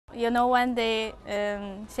One day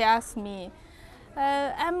she asked me,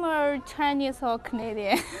 I'm a Chinese or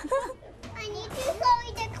Canadian. I need to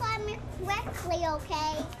follow the climate correctly,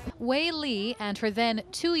 okay? Wei Lei and her then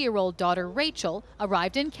 2-year-old daughter Rachel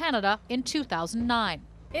arrived in Canada in 2009.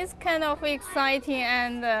 It's kind of exciting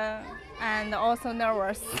and also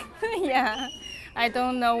nervous. Yeah, I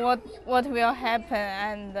don't know what will happen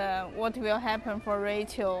and what will happen for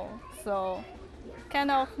Rachel. So,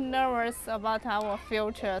 kind of nervous about our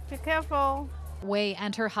future. Be careful. Wei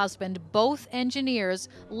and her husband, both engineers,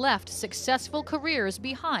 left successful careers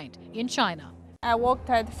behind in China. I worked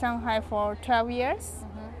at Shanghai for 12 years,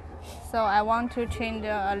 so I want to change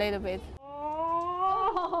a little bit.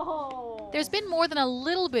 There's been more than a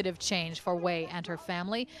little bit of change for Wei and her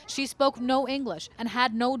family. She spoke no English and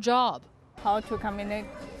had no job. How to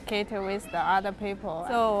communicate with the other people.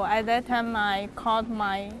 So at that time, I called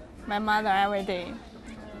my mother every day.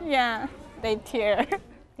 Yeah, they tear.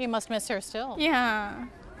 You must miss her still. Yeah.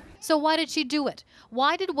 So why did she do it?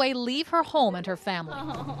 Why did Wei leave her home and her family?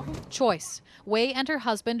 Choice. Wei and her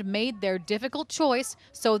husband made their difficult choice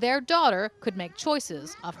so their daughter could make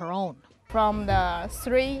choices of her own. From the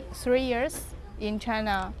three years in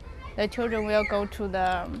China, the children will go to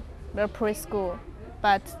the preschool,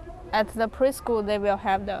 but at the preschool they will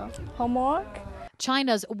have the homework.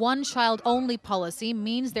 China's one-child-only policy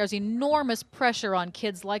means there's enormous pressure on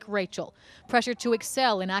kids like Rachel. Pressure to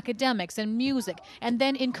excel in academics and music, and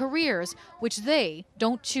then in careers which they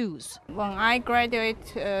don't choose. When I graduate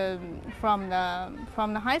from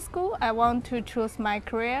the high school, I want to choose my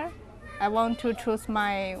career. I want to choose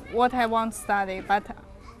what I want to study, but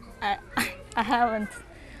I haven't.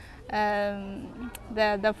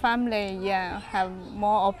 The family, have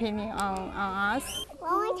more opinion on us.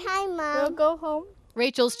 Long time, Mom. We'll go home.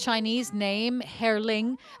 Rachel's Chinese name,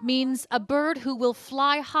 Herling, means a bird who will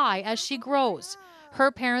fly high as she grows.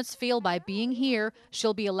 Her parents feel by being here,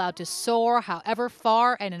 she'll be allowed to soar however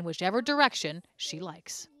far and in whichever direction she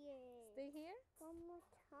likes.